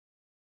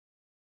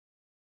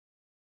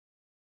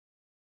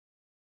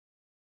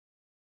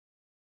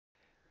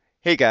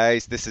Hey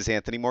guys, this is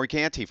Anthony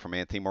Morganti from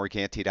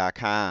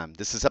AnthonyMorganti.com.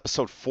 This is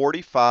episode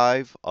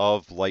 45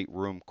 of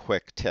Lightroom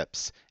Quick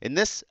Tips. In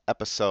this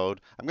episode,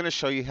 I'm going to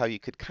show you how you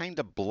could kind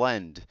of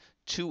blend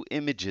two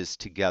images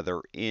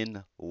together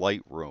in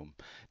Lightroom.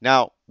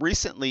 Now,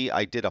 recently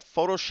I did a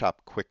Photoshop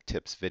Quick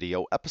Tips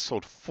video,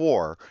 episode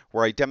 4,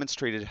 where I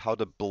demonstrated how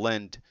to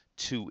blend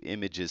two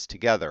images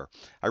together.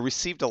 I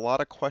received a lot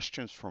of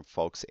questions from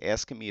folks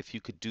asking me if you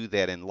could do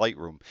that in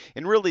Lightroom,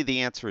 and really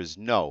the answer is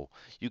no.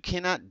 You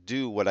cannot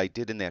do what I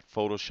did in that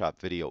Photoshop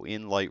video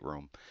in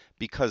Lightroom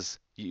because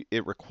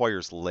it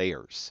requires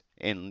layers,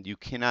 and you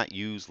cannot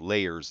use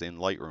layers in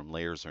Lightroom.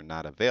 Layers are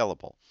not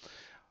available.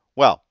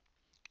 Well,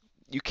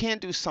 you can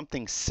do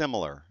something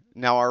similar.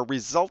 Now, our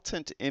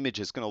resultant image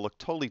is going to look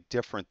totally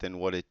different than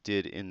what it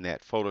did in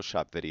that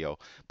Photoshop video,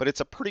 but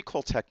it's a pretty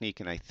cool technique,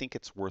 and I think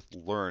it's worth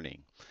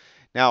learning.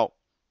 Now,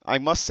 I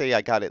must say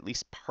I got at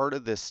least part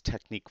of this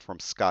technique from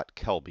Scott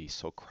Kelby,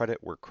 so credit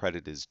where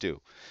credit is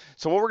due.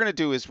 So what we're going to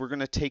do is we're going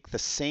to take the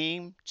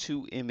same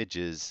two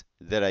images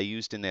that I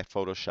used in that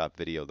Photoshop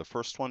video. The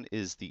first one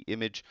is the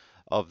image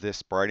of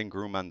this bride and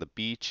groom on the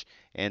beach,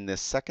 and the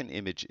second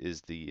image is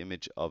the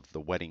image of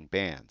the wedding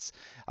bands.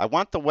 I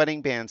want the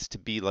wedding bands to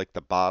be like the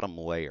bottom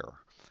layer,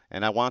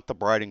 and I want the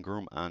bride and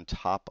groom on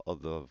top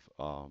of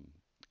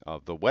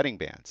the wedding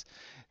bands.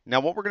 Now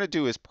what we're going to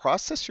do is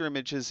process your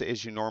images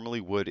as you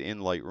normally would in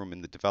Lightroom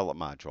in the Develop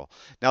module.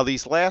 Now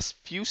these last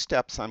few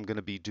steps I'm going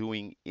to be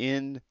doing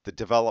in the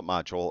Develop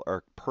module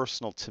are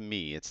personal to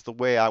me. It's the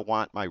way I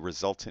want my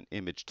resultant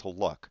image to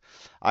look.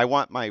 I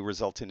want my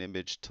resultant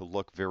image to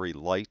look very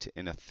light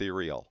and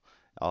ethereal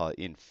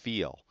in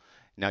feel.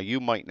 Now you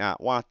might not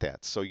want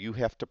that, so you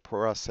have to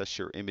process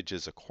your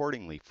images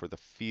accordingly for the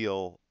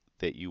feel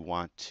that you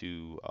want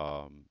to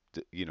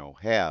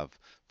have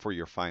for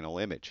your final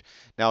image.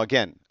 Now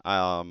again,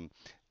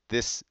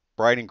 this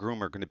bride and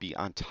groom are going to be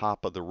on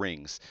top of the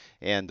rings,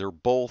 and they're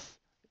both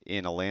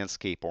in a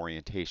landscape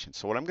orientation.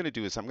 So what I'm going to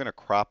do is I'm going to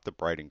crop the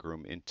bride and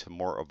groom into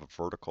more of a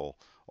vertical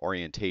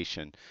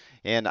orientation,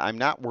 and I'm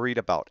not worried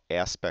about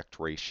aspect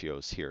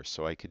ratios here,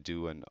 so I could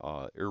do an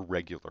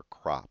irregular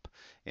crop.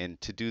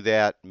 And to do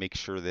that, make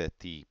sure that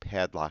the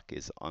padlock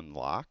is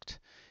unlocked,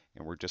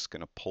 and we're just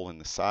going to pull in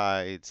the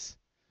sides,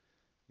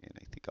 and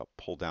I think I'll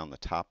pull down the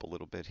top a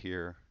little bit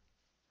here.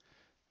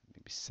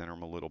 Maybe center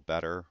them a little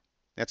better.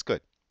 That's good.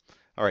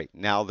 All right,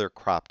 now they're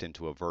cropped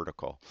into a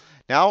vertical.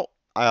 Now,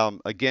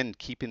 again,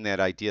 keeping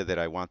that idea that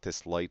I want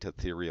this light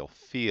ethereal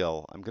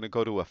feel, I'm going to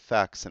go to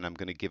Effects and I'm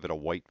going to give it a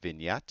white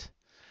vignette,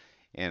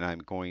 and I'm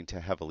going to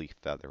heavily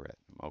feather it.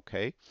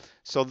 Okay,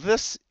 so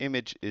this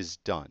image is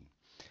done.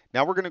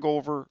 Now we're going to go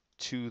over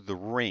to the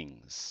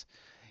rings.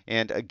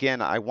 And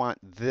again, I want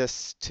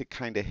this to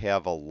kind of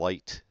have a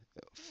light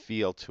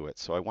feel to it.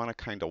 So I want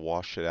to kind of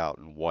wash it out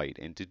in white.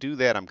 And to do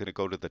that, I'm going to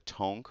go to the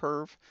tone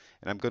curve,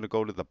 and I'm going to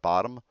go to the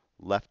bottom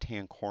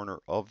left-hand corner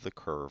of the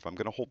curve. I'm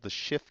going to hold the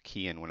Shift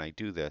key in when I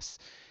do this,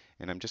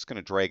 and I'm just going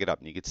to drag it up.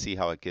 And you can see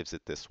how it gives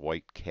it this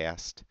white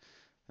cast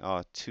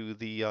to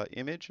the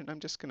image. And I'm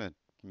just going to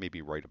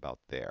maybe right about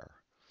there.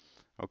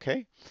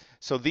 Okay,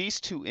 so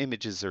these two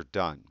images are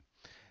done.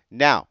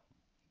 Now,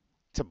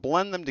 to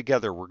blend them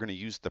together, we're going to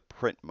use the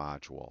print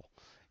module.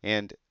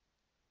 And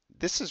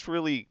this is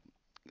really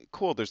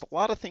cool. There's a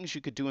lot of things you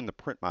could do in the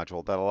print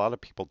module that a lot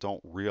of people don't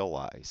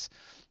realize.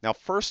 Now,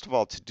 first of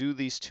all, to do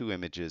these two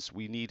images,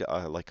 we need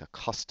like a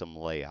custom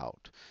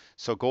layout.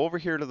 So go over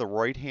here to the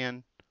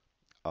right-hand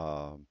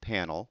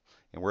panel,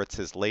 and where it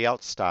says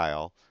Layout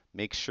Style,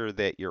 make sure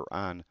that you're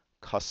on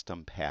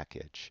Custom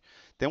Package.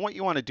 Then what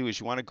you want to do is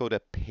you want to go to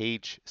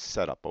Page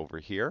Setup over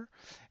here,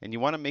 and you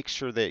want to make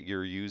sure that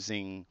you're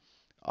using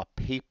a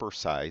paper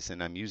size,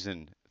 and I'm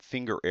using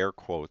finger air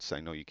quotes. I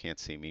know you can't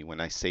see me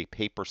when I say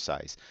paper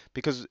size,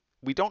 because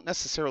we don't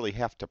necessarily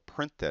have to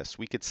print this.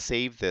 We could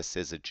save this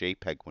as a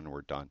JPEG when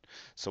we're done,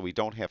 so we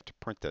don't have to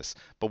print this.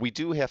 But we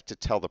do have to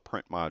tell the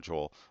print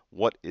module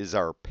what is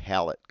our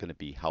palette going to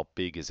be, how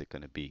big is it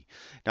going to be.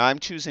 Now I'm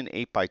choosing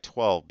 8 by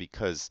 12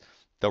 because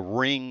the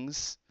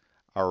rings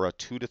are a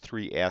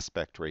 2:3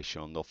 aspect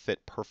ratio, and they'll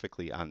fit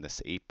perfectly on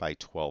this 8 by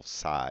 12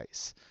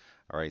 size.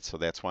 All right, so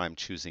that's why I'm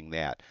choosing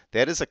that.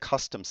 That is a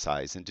custom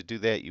size, and to do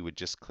that, you would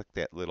just click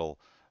that little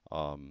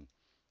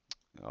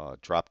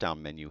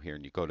drop-down menu here,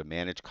 and you go to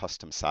Manage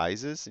Custom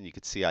Sizes, and you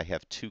can see I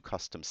have two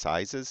custom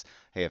sizes.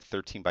 I have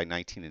 13 by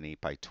 19 and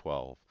 8 by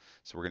 12.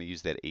 So we're going to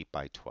use that 8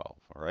 by 12.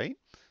 All right.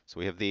 So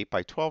we have the 8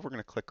 by 12. We're going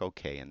to click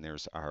OK, and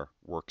there's our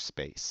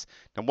workspace.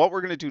 Now what we're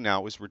going to do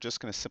now is we're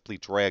just going to simply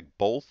drag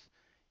both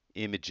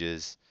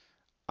images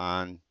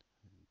on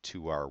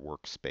to our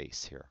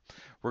workspace here.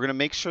 We're going to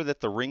make sure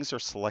that the rings are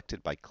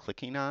selected by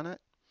clicking on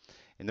it.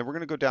 And then we're going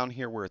to go down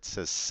here where it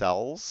says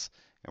Cells,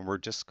 and we're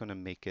just going to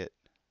make it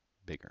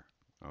bigger.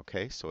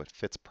 Okay, so it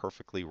fits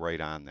perfectly right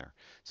on there.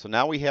 So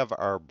now we have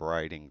our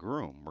bride and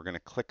groom. We're going to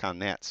click on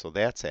that so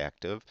that's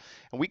active.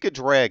 And we could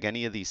drag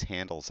any of these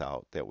handles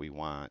out that we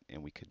want,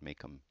 and we could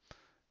make them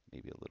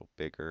maybe a little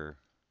bigger.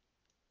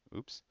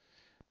 Oops.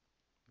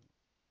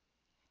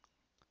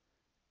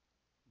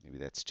 Maybe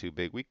that's too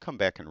big. We come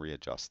back and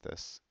readjust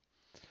this.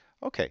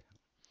 Okay,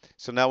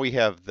 So now we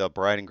have the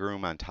bride and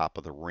groom on top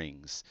of the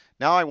rings.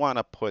 Now I want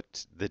to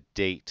put the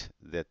date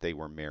that they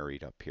were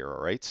married up here,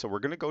 all right? So we're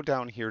going to go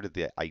down here to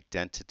the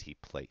identity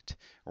plate.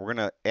 And we're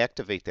going to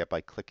activate that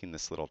by clicking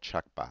this little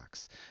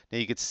checkbox. Now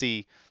you can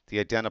see the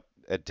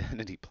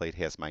identity plate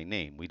has my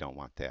name. We don't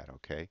want that,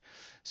 okay?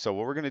 So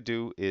what we're going to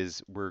do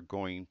is we're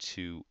going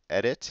to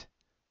edit,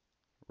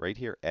 right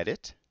here,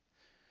 edit.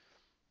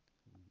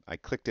 I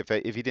clicked, if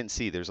you didn't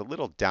see, there's a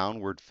little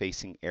downward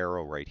facing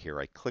arrow right here.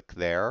 I click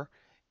there.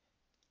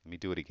 Let me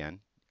do it again.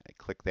 I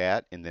click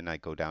that and then I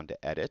go down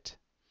to edit.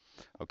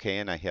 Okay,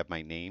 and I have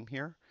my name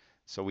here.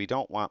 So we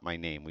don't want my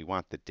name, we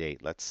want the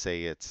date. Let's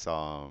say it's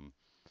July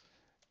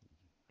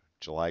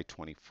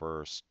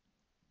 21st,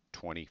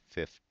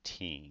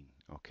 2015.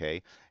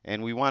 Okay,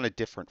 and we want a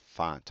different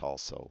font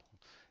also.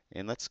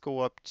 And let's go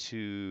up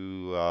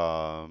to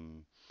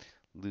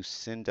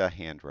Lucinda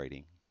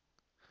handwriting.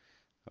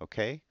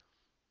 Okay,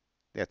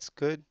 that's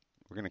good.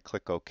 We're going to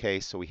click OK.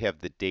 So we have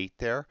the date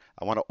there.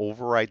 I want to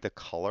override the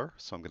color,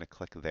 so I'm going to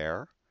click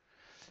there.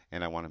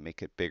 And I want to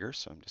make it bigger,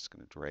 so I'm just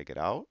going to drag it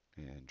out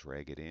and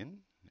drag it in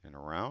and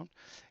around.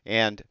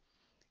 And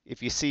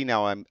if you see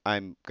now,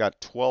 I'm got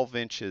 12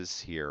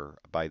 inches here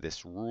by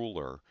this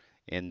ruler,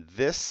 and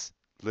this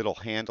little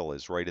handle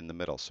is right in the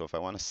middle. So if I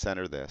want to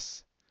center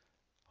this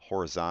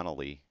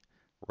horizontally,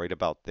 right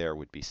about there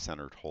would be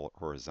centered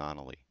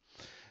horizontally.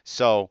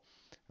 So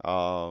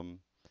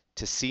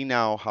to see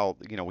now how,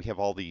 we have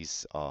all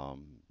these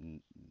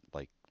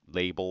like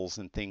labels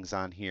and things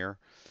on here.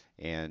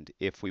 And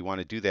if we want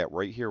to do that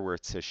right here where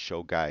it says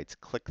show guides,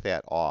 click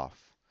that off.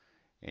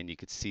 And you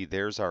can see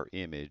there's our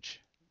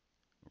image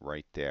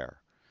right there.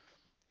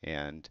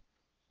 And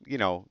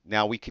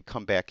now we could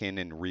come back in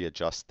and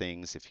readjust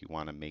things. If you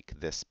want to make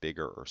this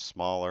bigger or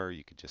smaller,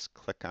 you could just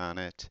click on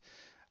it.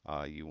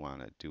 You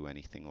want to do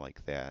anything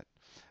like that.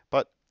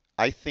 But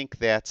I think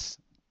that's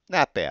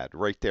not bad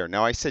right there.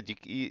 Now I said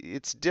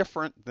it's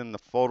different than the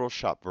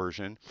Photoshop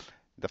version.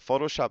 The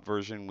Photoshop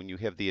version, when you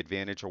have the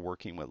advantage of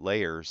working with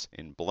layers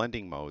in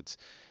blending modes,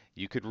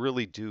 you could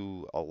really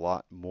do a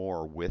lot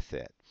more with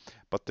it.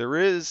 But there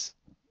is,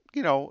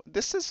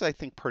 this is, I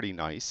think, pretty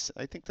nice.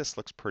 I think this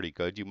looks pretty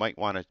good. You might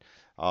want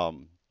to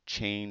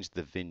change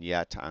the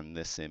vignette on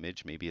this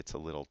image. Maybe it's a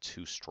little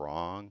too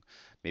strong.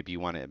 Maybe you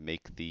want to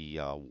make the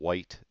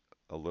white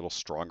a little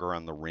stronger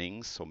on the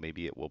rings, so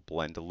maybe it will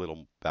blend a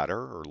little better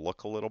or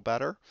look a little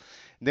better.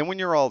 And then when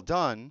you're all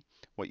done,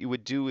 what you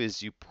would do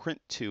is you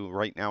print to,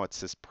 right now it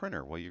says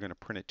printer. Well, you're going to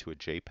print it to a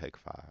JPEG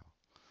file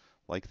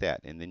like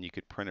that. And then you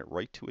could print it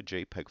right to a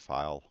JPEG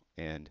file,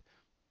 and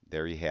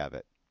there you have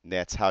it. And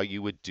that's how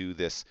you would do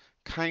this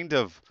kind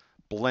of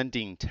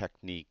blending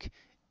technique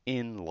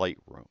in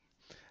Lightroom.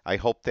 I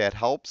hope that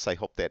helps. I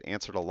hope that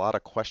answered a lot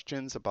of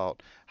questions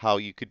about how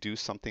you could do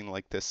something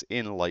like this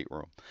in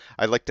Lightroom.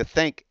 I'd like to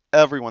thank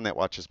everyone that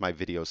watches my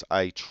videos.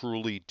 I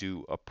truly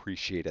do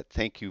appreciate it.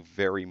 Thank you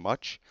very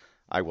much.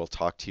 I will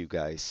talk to you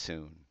guys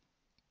soon.